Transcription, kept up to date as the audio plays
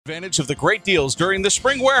Advantage of the great deals during the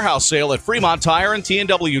spring warehouse sale at Fremont Tire and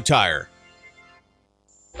T&W Tire.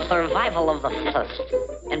 Survival of the fittest.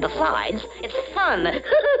 And besides, it's fun.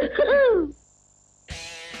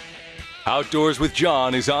 Outdoors with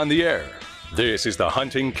John is on the air. This is the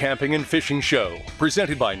Hunting, Camping, and Fishing Show,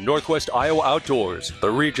 presented by Northwest Iowa Outdoors, the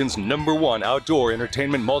region's #1 outdoor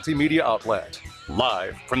entertainment multimedia outlet.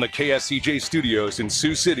 Live from the KSCJ studios in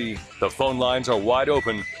Sioux City, the phone lines are wide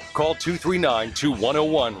open. Call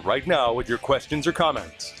 239-2101 right now with your questions or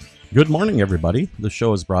comments. Good morning, everybody. The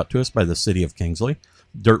show is brought to us by the City of Kingsley,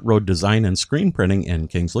 Dirt Road Design and Screen Printing in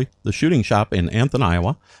Kingsley, the Shooting Shop in Anthon,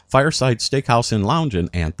 Iowa, Fireside Steakhouse and Lounge in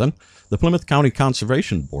Anthon, the Plymouth County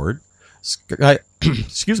Conservation Board,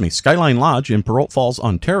 Skyline Lodge in Perot Falls,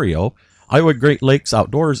 Ontario, Iowa Great Lakes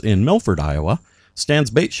Outdoors in Milford, Iowa,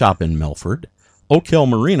 Stan's Bait Shop in Milford, Oak Hill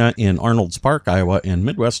Marina in Arnolds Park, Iowa, and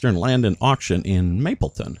Midwestern Land and Auction in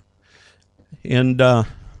Mapleton. And,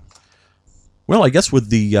 well, I guess with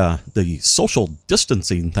the social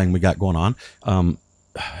distancing thing we got going on,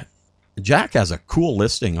 Jack has a cool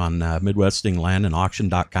listing on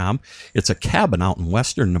MidwesternLandandAuction.com. It's a cabin out in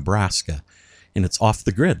western Nebraska, and it's off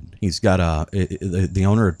the grid. He's got the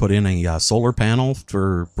owner had put in a solar panel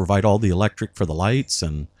to provide all the electric for the lights,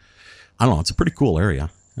 and I don't know, it's a pretty cool area.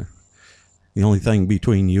 The only thing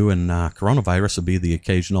between you and coronavirus would be the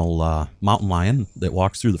occasional mountain lion that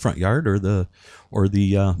walks through the front yard, or the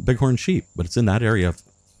bighorn sheep. But it's in that area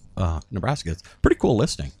of Nebraska. It's a pretty cool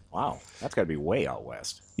listing. Wow, that's got to be way out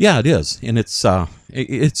west. Yeah, it is, and it's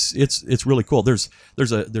really cool. There's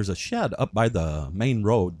a shed up by the main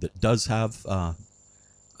road that does have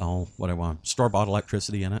store-bought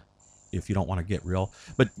electricity in it. If you don't want to get real,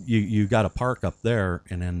 but you got to park up there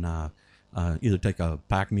and then. Either take a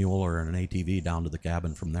pack mule or an ATV down to the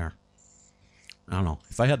cabin from there. I don't know.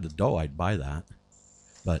 If I had the dough, I'd buy that.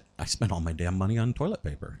 But I spent all my damn money on toilet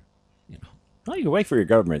paper. You know. Well, you can wait for your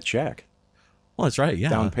government check. Well, that's right. Yeah.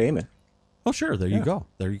 Down payment. Oh, sure. There you go.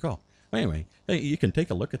 There you go. Anyway, hey, you can take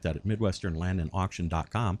a look at that at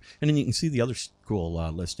MidwesternLandandAuction.com, and then you can see the other cool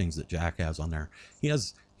listings that Jack has on there.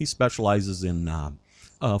 He specializes in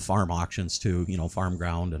farm auctions too. You know, farm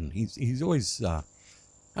ground, and he's always.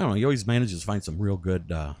 I don't know, he always manages to find some real good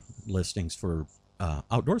listings for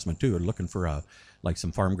outdoorsmen, too, looking for like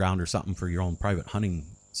some farm ground or something for your own private hunting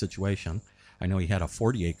situation. I know he had a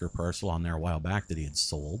 40-acre parcel on there a while back that he had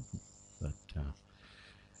sold. But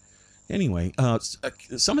anyway,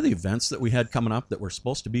 some of the events that we had coming up that were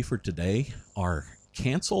supposed to be for today are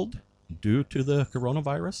canceled due to the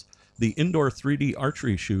coronavirus. The indoor 3D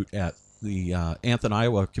archery shoot at the Anthon,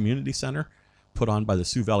 Iowa Community Center, put on by the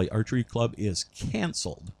Sioux Valley Archery Club, is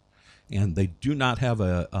canceled, and they do not have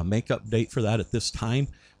a makeup date for that at this time,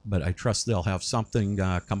 but I trust they'll have something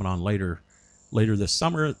coming on later this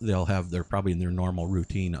summer. They're probably in their normal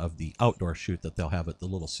routine of the outdoor shoot that they'll have at the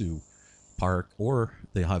Little Sioux Park, or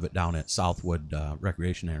they'll have it down at Southwood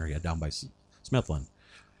Recreation Area down by Smithland.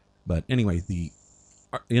 But anyway, the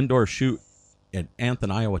indoor shoot at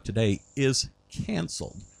Anthon, Iowa today is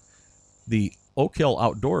canceled. The Oak Hill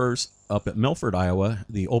Outdoors up at Milford, Iowa,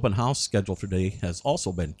 the open house schedule for today has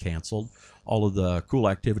also been canceled. All of the cool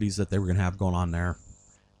activities that they were going to have going on there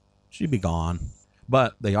should be gone.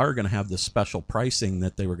 But they are going to have this special pricing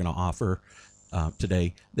that they were going to offer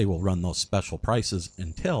today. They will run those special prices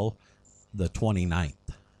until the 29th.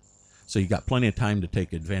 So you got plenty of time to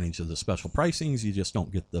take advantage of the special pricings. You just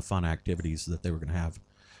don't get the fun activities that they were going to have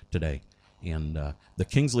today. And the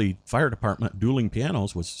Kingsley Fire Department dueling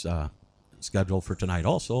pianos was scheduled for tonight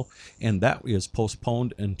also, and that is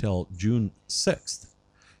postponed until June 6th.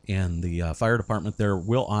 And the fire department there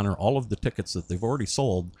will honor all of the tickets that they've already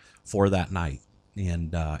sold for that night.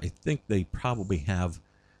 And I think they might have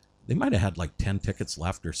had like 10 tickets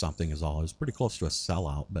left or something is all. It was pretty close to a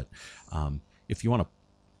sellout. But if you want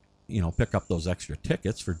to pick up those extra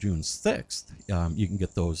tickets for June 6th, you can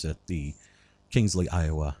get those at the Kingsley,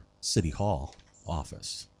 Iowa City Hall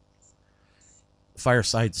office.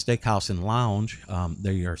 Fireside Steakhouse and Lounge,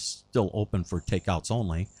 they are still open for takeouts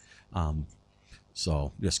only,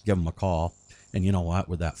 so just give them a call. And you know what,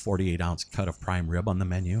 with that 48-ounce cut of prime rib on the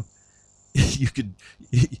menu, you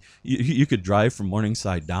could drive from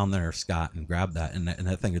Morningside down there, Scott, and grab that, and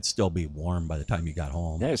that thing would still be warm by the time you got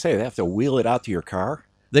home. Yeah, say they have to wheel it out to your car.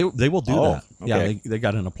 They will do that. Okay. Yeah, they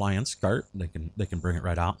got an appliance cart. They can bring it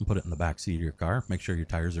right out and put it in the back seat of your car. Make sure your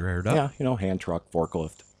tires are aired up. Yeah, hand truck,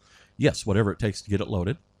 forklift. Yes, whatever it takes to get it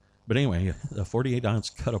loaded. But anyway, a 48-ounce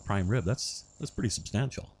cut of prime rib, that's pretty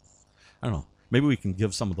substantial. I don't know. Maybe we can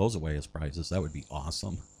give some of those away as prizes. That would be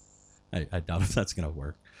awesome. I doubt if that's going to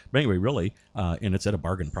work. But anyway, really, and it's at a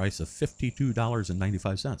bargain price of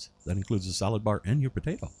 $52.95. That includes a salad bar and your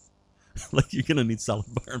potato. Like, you're going to need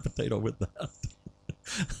salad bar and potato with that.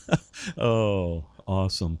 Oh,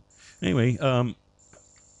 awesome. Anyway, the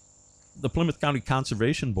Plymouth County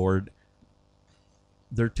Conservation Board,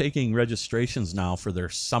 they're taking registrations now for their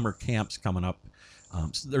summer camps coming up.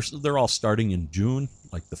 So they're all starting in June,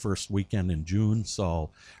 like the first weekend in June. So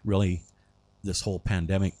really, this whole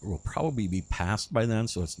pandemic will probably be past by then,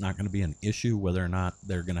 so it's not going to be an issue whether or not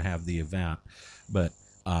they're going to have the event. But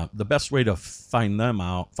the best way to find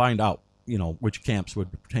out, which camps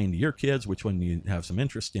would pertain to your kids, which one you have some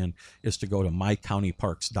interest in, is to go to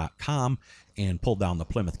mycountyparks.com and pull down the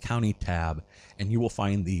Plymouth County tab, and you will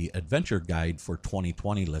find the adventure guide for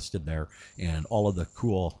 2020 listed there, and all of the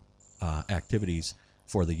cool activities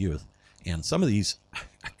for the youth. And some of these,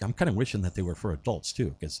 I'm kind of wishing that they were for adults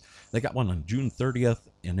too, because they got one on June 30th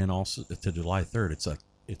and then also to July 3rd.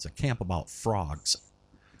 It's a camp about frogs,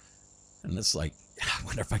 and it's like, I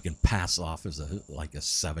wonder if I can pass off as a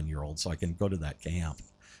 7-year-old so I can go to that camp.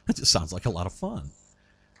 That just sounds like a lot of fun.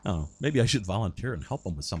 Oh, maybe I should volunteer and help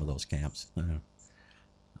them with some of those camps.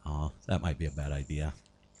 Oh, that might be a bad idea.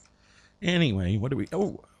 Anyway,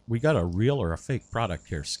 we got a real or a fake product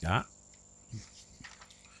here, Scott.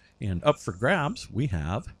 And up for grabs, we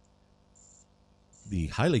have the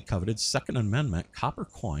highly coveted Second Amendment copper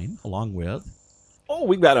coin, along with... Oh,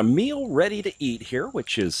 we've got a meal ready to eat here,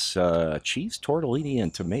 which is cheese, tortellini,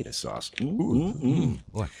 and tomato sauce.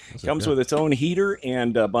 Boy, Comes with its own heater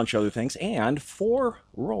and a bunch of other things, and 4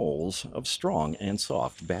 rolls of strong and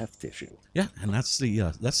soft bath tissue. Yeah, and that's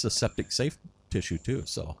the septic safe tissue too.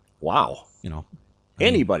 So wow,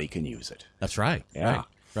 anybody can use it. That's right. Yeah.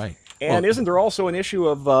 Right. And isn't there also an issue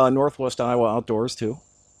of Northwest Iowa Outdoors too?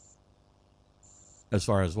 As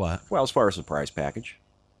far as what? Well, as far as the prize package.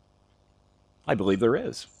 I believe there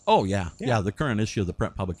is. Oh, yeah. The current issue of the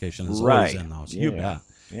print publication is always in those. You bet.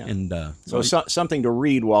 Yeah. And so something to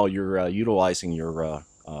read while you're utilizing your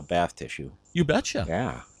bath tissue. You betcha.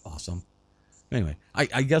 Yeah. Awesome. Anyway,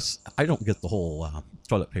 I guess I don't get the whole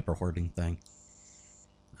toilet paper hoarding thing.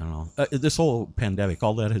 I don't know. This whole pandemic,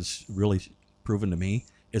 all that has really proven to me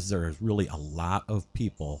is there is really a lot of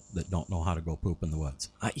people that don't know how to go poop in the woods.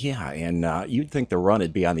 Yeah, and you'd think the run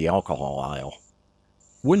would be on the alcohol aisle.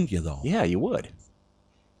 Wouldn't you, though? Yeah, you would.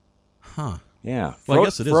 Huh. Yeah. Well, I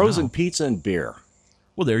guess it is frozen now. Pizza and beer.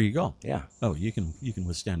 Well, there you go. Yeah. Oh, you can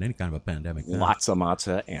withstand any kind of a pandemic then. Lots of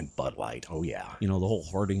matzah and Bud Light. Oh, yeah. The whole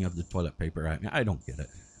hoarding of the toilet paper. I don't get it.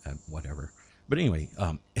 Whatever. But anyway,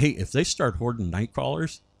 hey, if they start hoarding night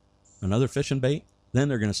crawlers and other fishing bait, then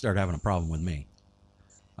they're going to start having a problem with me.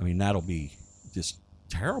 I mean, that'll be just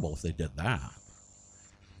terrible if they did that.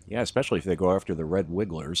 Yeah, especially if they go after the red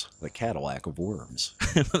wigglers, the Cadillac of worms.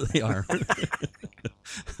 They are. I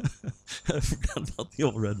forgot about the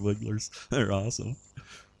old red wigglers. They're awesome.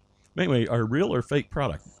 Anyway, our real or fake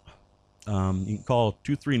product. You can call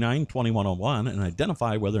 239-2101 and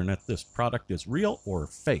identify whether or not this product is real or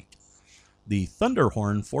fake. The thunder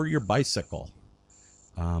horn for your bicycle.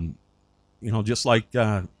 Just like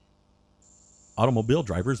automobile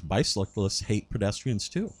drivers, bicyclists hate pedestrians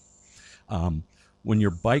too. When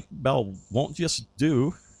your bike bell won't just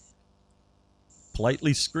do,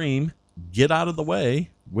 politely scream, "Get out of the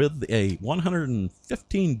way," with a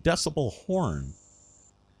 115 decibel horn.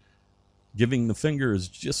 Giving the fingers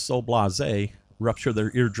just so blasé, rupture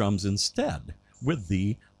their eardrums instead with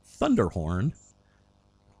the thunder horn,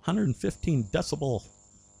 115 decibel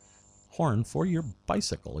horn for your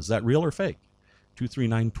bicycle. Is that real or fake?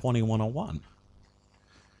 239-2101.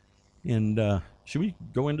 And should we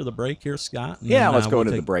go into the break here, Scott? Yeah, let's go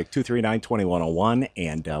into the break. 239-2101,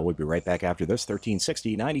 and we'll be right back after this.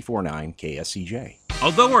 1360 94.9 KSCJ.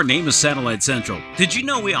 Although our name is Satellite Central, did you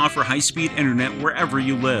know we offer high-speed internet wherever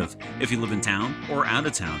you live? If you live in town or out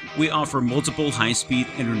of town, we offer multiple high-speed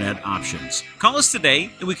internet options. Call us today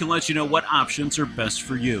and we can let you know what options are best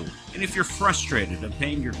for you. And if you're frustrated of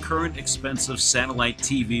paying your current expensive satellite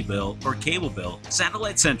TV bill or cable bill,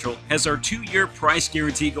 Satellite Central has our 2-year price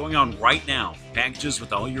guarantee going on right now. Packages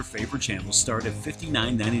with all your favorite channels start at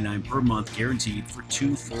 $59.99 per month, guaranteed for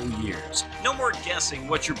 2 full years. No more guessing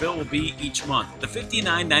what your bill will be each month. The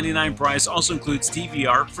 $59.99 price also includes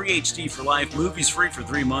DVR, free HD for life, movies free for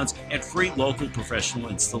 3 months, and free local professional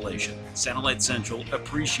installation. Satellite Central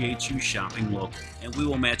appreciates you shopping local, and we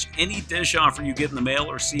will match any dish offer you get in the mail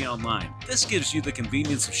or see online. This gives you the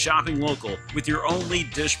convenience of shopping local with your only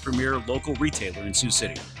Dish Premier local retailer in Sioux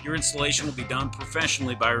City. Your installation will be done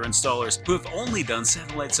professionally by our installers who have only done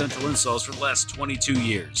Satellite Central installs for the last 22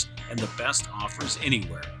 years, and the best offers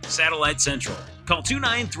anywhere. Satellite Central. Call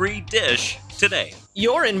 293-DISH today.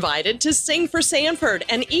 You're invited to Sing for Sanford,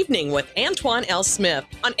 an evening with Antoine L. Smith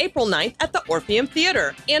on April 9th at the Orpheum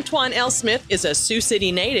Theater. Antoine L. Smith is a Sioux City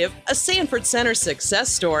native, a Sanford Center success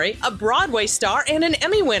story, a Broadway star, and an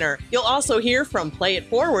Emmy winner. You'll also hear from Play It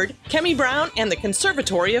Forward, Kemi Brown, and the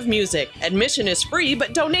Conservatory of Music. Admission is free,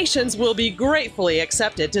 but donations will be gratefully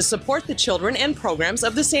accepted to support the children and programs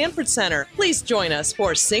of the Sanford Center. Please join us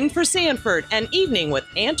for Sing for Sanford, an evening with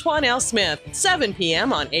Antoine L. Smith, 7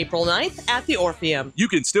 p.m. on April 9th at the Orpheum. You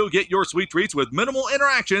can still get your sweet treats with minimal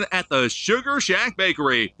interaction at the Sugar Shack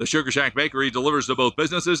Bakery. The Sugar Shack Bakery delivers to both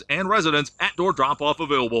businesses and residents. At-door drop-off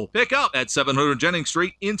available. Pick up at 700 Jennings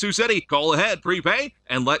Street in Sioux City. Call ahead, prepay,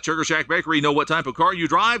 and let Sugar Shack Bakery know what type of car you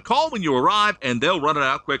drive. Call when you arrive, and they'll run it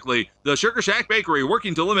out quickly. The Sugar Shack Bakery,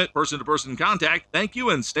 working to limit person-to-person contact. Thank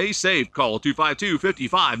you and stay safe. Call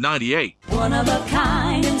 252-5598. One of a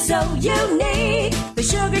kind and so unique. The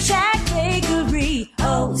Sugar Shack Bakery,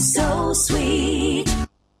 oh so sweet.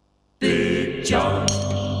 Big John,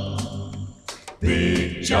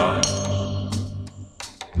 Big John.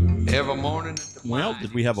 Every morning. Well,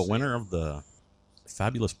 did we have a winner of the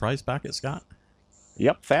fabulous prize packet, Scott?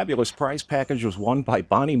 Yep, fabulous prize package was won by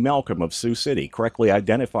Bonnie Malcolm of Sioux City, correctly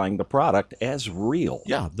identifying the product as real.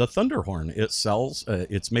 Yeah, the Thunderhorn. It sells.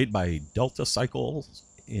 It's made by Delta Cycles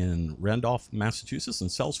in Randolph, Massachusetts,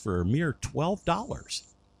 and sells for a mere $12.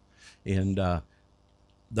 And the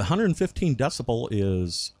 115 decibel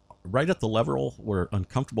is right at the level where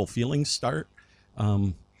uncomfortable feelings start.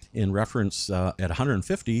 In reference, at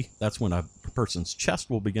 150, that's when a person's chest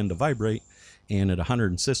will begin to vibrate, and at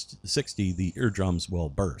 160, the eardrums will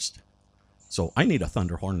burst. So I need a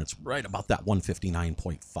Thunderhorn that's right about that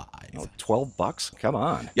 159.5. Oh, $12? Come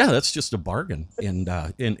on. Yeah, that's just a bargain, and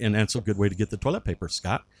that's a good way to get the toilet paper,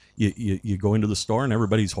 Scott. You go into the store and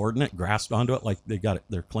everybody's hoarding it, grasped onto it like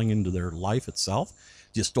they're clinging to their life itself.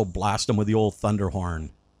 Just go blast them with the old Thunderhorn.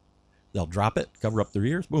 They'll drop it, cover up their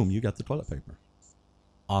ears, boom, you got the toilet paper.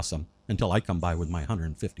 Awesome. Until I come by with my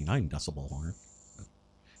 159 decibel horn.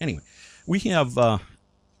 Anyway, we have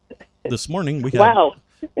this morning we have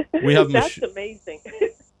that's amazing.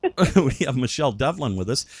 we have Michelle Devlin with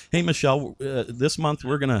us. Hey, Michelle, this month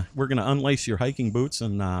we're gonna unlace your hiking boots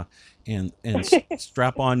and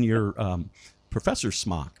strap on your professor's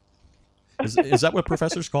smock. Is that what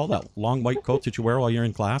professors call that long white coat that you wear while you're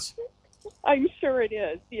in class? I'm sure it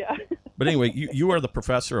is, yeah. But anyway, you are the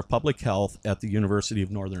professor of public health at the University of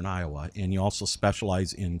Northern Iowa, and you also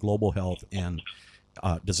specialize in global health and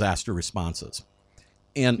disaster responses.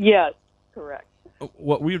 And yes, correct.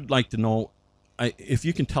 What we would like to know, if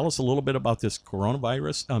you can tell us a little bit about this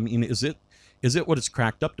coronavirus. I mean, is it what it's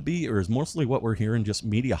cracked up to be, or is mostly what we're hearing just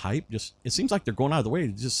media hype? It seems like they're going out of the way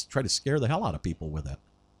to just try to scare the hell out of people with it.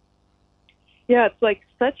 Yeah, it's like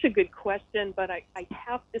such a good question, but I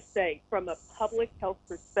have to say, from a public health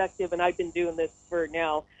perspective, and I've been doing this for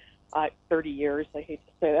now 30 years. I hate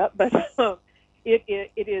to say that, but it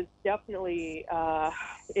is definitely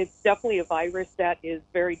a virus that is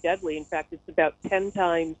very deadly. In fact, it's about 10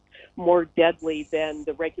 times more deadly than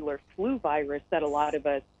the regular flu virus that a lot of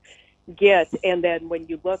us get. And then when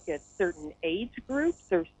you look at certain age groups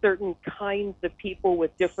or certain kinds of people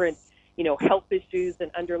with different health issues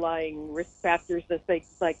and underlying risk factors and things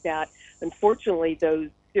like that, unfortunately, those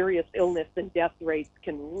serious illness and death rates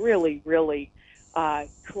can really, really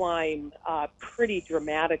climb pretty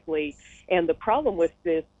dramatically. And the problem with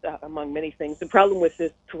this, among many things, the problem with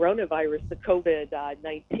this coronavirus, the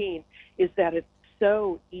COVID-19, is that it's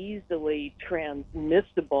so easily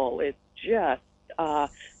transmissible. It's just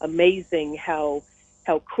amazing how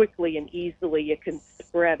quickly and easily it can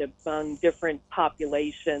spread among different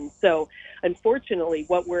populations. So unfortunately,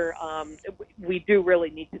 what we do really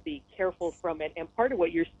need to be careful from it. And part of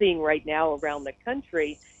what you're seeing right now around the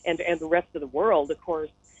country and the rest of the world, of course,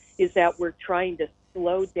 is that we're trying to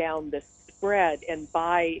slow down the spread and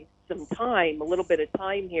buy some time, a little bit of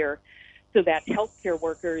time here, so that healthcare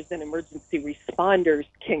workers and emergency responders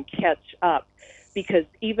can catch up. Because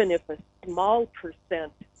even if a small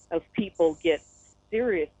percent of people get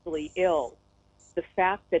seriously ill, the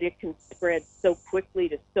fact that it can spread so quickly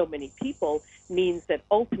to so many people means that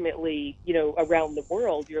ultimately, around the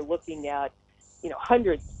world, you're looking at,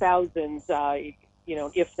 hundreds, thousands,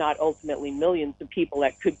 if not ultimately millions of people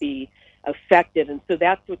that could be affected. And so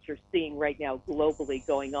that's what you're seeing right now globally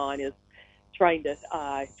going on, is trying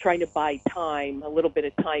to buy time, a little bit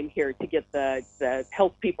of time here to get the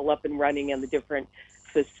health people up and running in the different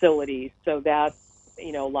facilities. So that's,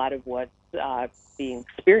 a lot of what's being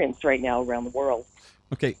experienced right now around the world.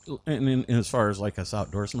 Okay, and as far as like us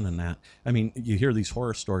outdoorsmen and that, I mean, you hear these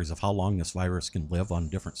horror stories of how long this virus can live on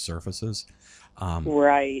different surfaces.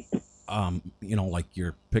 Right. Like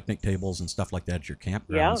your picnic tables and stuff like that, your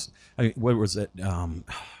campgrounds. Yeah. I mean, what was it? It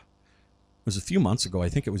was a few months ago. I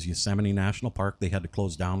think it was Yosemite National Park. They had to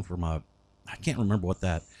close down from I can't remember what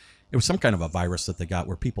that. It was some kind of a virus that they got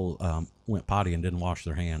where people went potty and didn't wash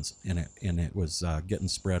their hands, and it was getting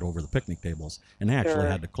spread over the picnic tables, and they actually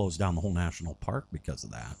had to close down the whole national park because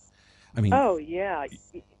of that. I mean, oh yeah,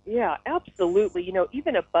 absolutely.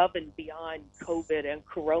 Even above and beyond COVID and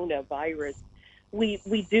coronavirus,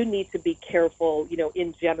 we do need to be careful,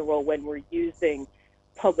 in general when we're using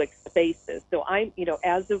public spaces. So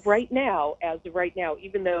as of right now,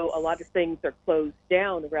 even though a lot of things are closed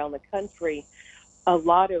down around the country, a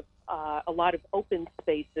lot of open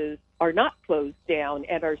spaces are not closed down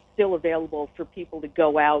and are still available for people to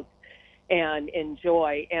go out and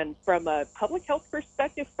enjoy. And from a public health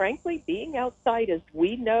perspective, frankly, being outside, as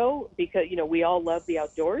we know, because, we all love the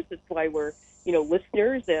outdoors. That's why we're,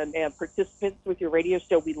 listeners and participants with your radio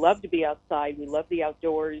show. We love to be outside. We love the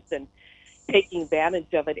outdoors and taking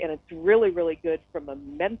advantage of it. And it's really, really good from a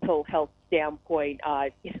mental health standpoint,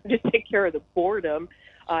 to take care of the boredom.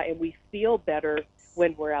 And we feel better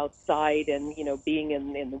when we're outside and, being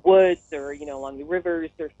in the woods or, along the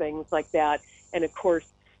rivers or things like that. And of course,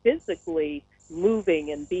 physically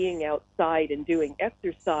moving and being outside and doing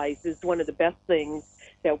exercise is one of the best things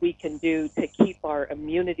that we can do to keep our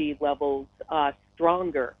immunity levels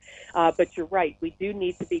stronger. But you're right, we do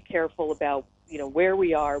need to be careful about, where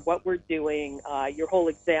we are, what we're doing. Your whole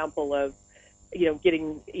example of,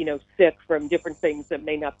 getting, sick from different things that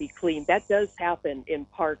may not be clean, that does happen in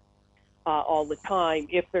parks all the time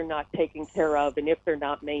if they're not taken care of and if they're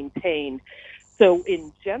not maintained. So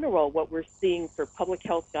in general, what we're seeing for public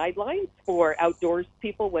health guidelines for outdoors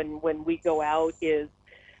people when we go out is,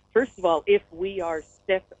 first of all, if we are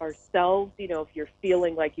sick ourselves, if you're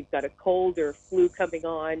feeling like you've got a cold or flu coming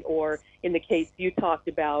on, or in the case you talked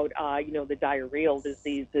about, the diarrheal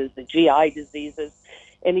diseases, the GI diseases,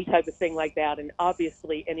 any type of thing like that, and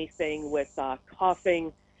obviously anything with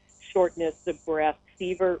coughing, shortness of breath,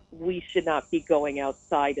 fever, we should not be going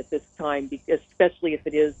outside at this time, especially if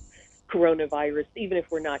it is coronavirus. Even if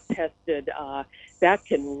we're not tested, that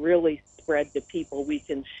can really spread to people. We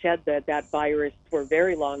can shed that virus for a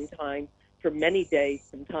very long time, for many days,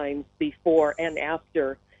 sometimes before and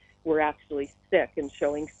after we're actually sick and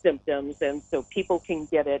showing symptoms. And so people can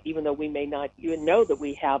get it even though we may not even know that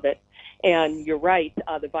we have it. And you're right,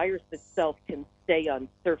 the virus itself can stay on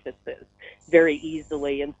surfaces very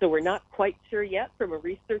easily. And so we're not quite sure yet from a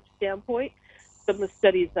research standpoint. Some of the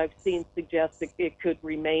studies I've seen suggest that it could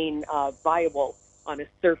remain viable on a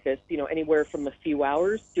surface, anywhere from a few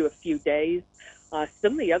hours to a few days.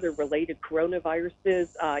 Some of the other related coronaviruses,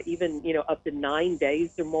 even, up to 9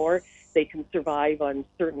 days or more, they can survive on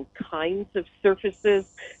certain kinds of surfaces,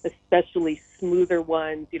 especially smoother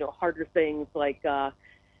ones, harder things like,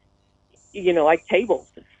 like tables,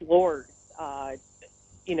 floors,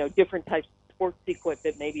 different types of sports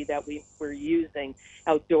equipment maybe that we're using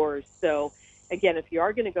outdoors. So again, if you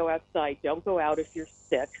are going to go outside, don't go out if you're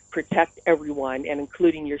sick. Protect everyone, and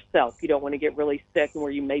including yourself. You don't want to get really sick and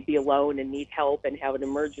where you may be alone and need help and have an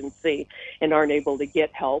emergency and aren't able to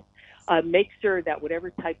get help. Make sure that whatever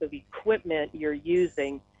type of equipment you're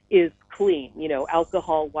using is clean.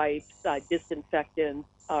 Alcohol wipes, disinfectants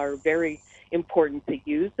are very important to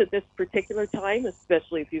use at this particular time,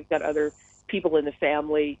 especially if you've got other people in the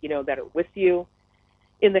family, that are with you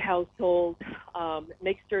in the household.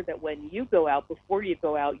 Make sure that when you go out, before you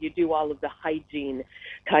go out, you do all of the hygiene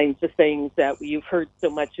kinds of things that you've heard so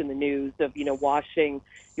much in the news of, washing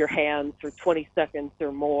your hands for 20 seconds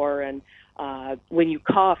or more. And when you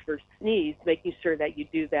cough or sneeze, making sure that you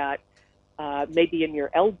do that maybe in your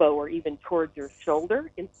elbow or even towards your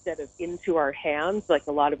shoulder instead of into our hands, like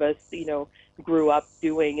a lot of us, grew up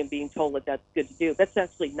doing and being told that that's good to do. That's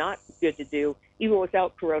actually not good to do, even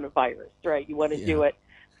without coronavirus, right? You want to do it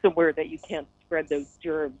somewhere that you can't spread those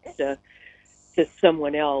germs to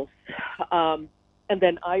someone else. And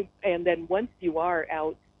then once you are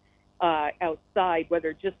out outside, whether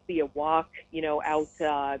it just be a walk, out,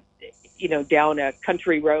 down a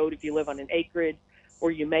country road if you live on an acreage,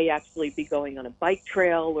 or you may actually be going on a bike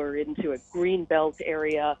trail or into a green belt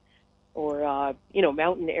area,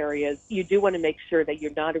 mountain areas, you do want to make sure that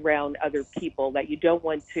you're not around other people, that you don't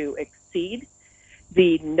want to exceed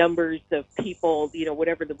the numbers of people,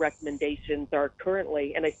 whatever the recommendations are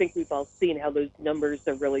currently. And I think we've all seen how those numbers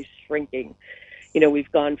are really shrinking.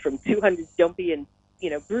 We've gone from 200, don't be in,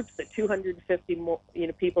 groups of 250 more,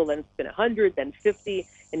 people, then it's been 100, then 50,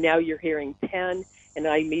 and now you're hearing 10. And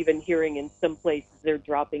I'm even hearing in some places they're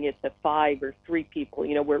dropping it to 5 or 3 people,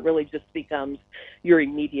 where it really just becomes your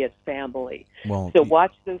immediate family. Well, so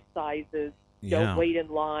watch those sizes. Yeah. Don't wait in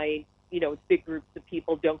line. With big groups of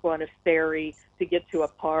people. Don't go on a ferry to get to a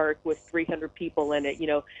park with 300 people in it.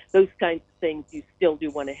 Those kinds of things. You still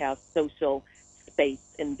do want to have social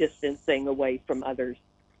space and distancing away from others.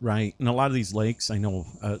 Right, and a lot of these lakes, I know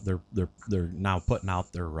they're now putting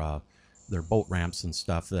out their boat ramps and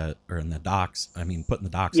stuff that are in the docks. I mean, putting the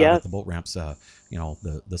docks out at the boat ramps.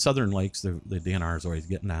 The southern lakes, the DNR is always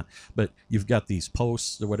getting that. But you've got these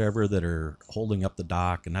posts or whatever that are holding up the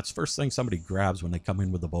dock, and that's the first thing somebody grabs when they come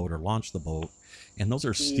in with the boat or launch the boat. And those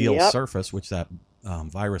are steel surface, which that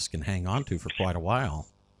virus can hang on to for quite a while.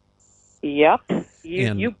 Yep,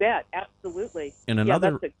 you bet, absolutely. And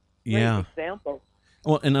another, that's a great example.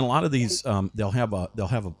 Well, and in a lot of these, they'll have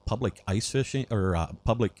a public ice fishing or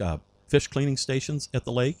public fish cleaning stations at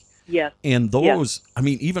the lake. Yes. And those, I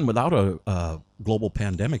mean, even without a global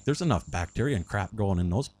pandemic, there's enough bacteria and crap growing in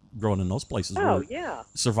those places. Oh, where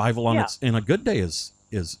survivival on its in a good day is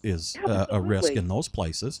a risk in those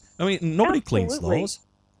places. I mean, nobody cleans those.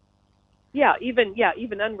 Yeah,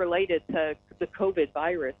 even unrelated to the COVID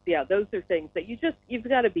virus. Yeah, those are things that you've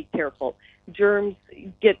got to be careful. Germs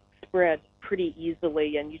get spread pretty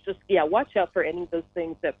easily, and you just watch out for any of those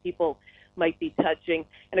things that people might be touching.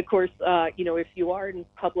 And of course, if you are in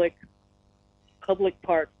public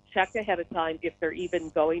parks, check ahead of time if they're even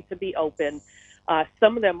going to be open.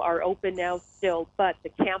 Some of them are open now still, but the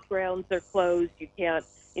campgrounds are closed. You can't,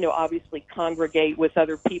 obviously congregate with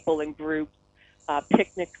other people in groups.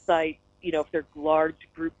 Picnic sites, if they're large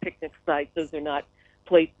group picnic sites, those are not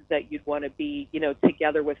places that you'd want to be,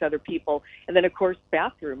 together with other people. And then, of course,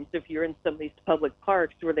 bathrooms. If you're in some of these public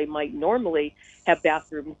parks where they might normally have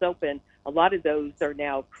bathrooms open, a lot of those are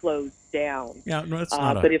now closed down. Yeah, no, that's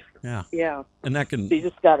not and that can. So you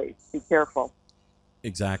just got to be careful.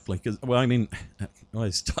 Exactly, because I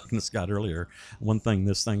was talking to Scott earlier. One thing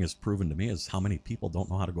this thing has proven to me is how many people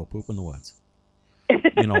don't know how to go poop in the woods.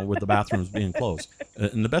 With the bathrooms being closed.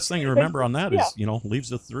 And the best thing to remember on that is, leaves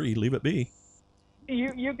the 3, leave it be.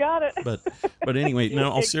 You got it. But anyway, in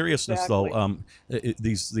all seriousness though,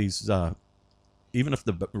 these even if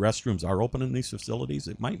the restrooms are open in these facilities,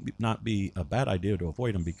 it might not be a bad idea to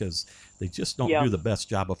avoid them because they just don't do the best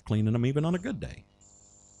job of cleaning them even on a good day.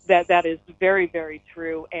 That is very, very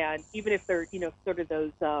true. And even if they're, sort of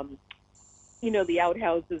those, the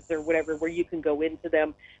outhouses or whatever where you can go into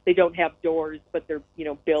them, they don't have doors, but they're,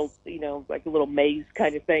 built, like a little maze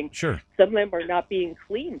kind of thing. Sure. Some of them are not being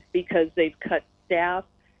cleaned because they've cut staff.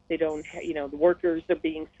 They don't, the workers are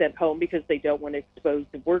being sent home because they don't want to expose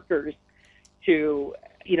the workers to,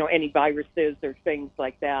 any viruses or things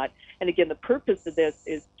like that. And again, the purpose of this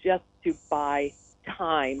is just to buy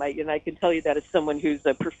time. And I can tell you that as someone who's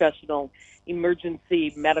a professional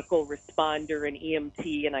emergency medical responder and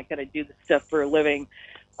EMT, and I kind of do this stuff for a living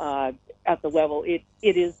at the level, it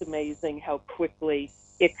is amazing how quickly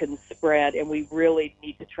it can spread, and we really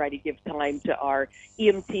need to try to give time to our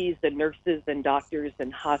EMTs and nurses and doctors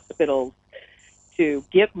and hospitals to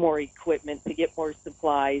get more equipment, to get more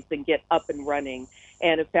supplies, and get up and running.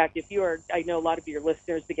 And in fact, I know a lot of your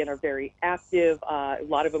listeners, again, are very active. A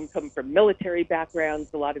lot of them come from military backgrounds.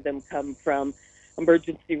 A lot of them come from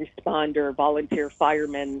emergency responder, volunteer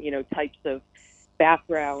firemen, types of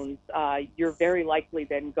backgrounds. You're very likely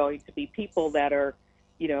then going to be people that are,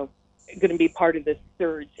 going to be part of this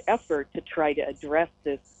surge effort to try to address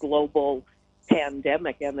this global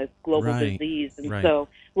pandemic and this global disease. And so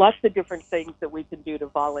lots of different things that we can do to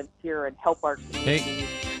volunteer and help our community. Hey,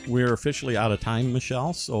 we're officially out of time,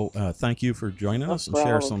 Michelle. So thank you for joining us and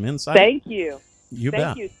share some insight. Thank you. You bet.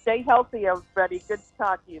 Thank you. Stay healthy, everybody. Good to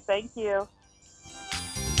talk to you. Thank you.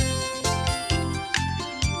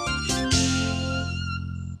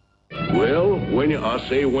 Well, when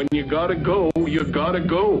you gotta go, you gotta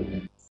go.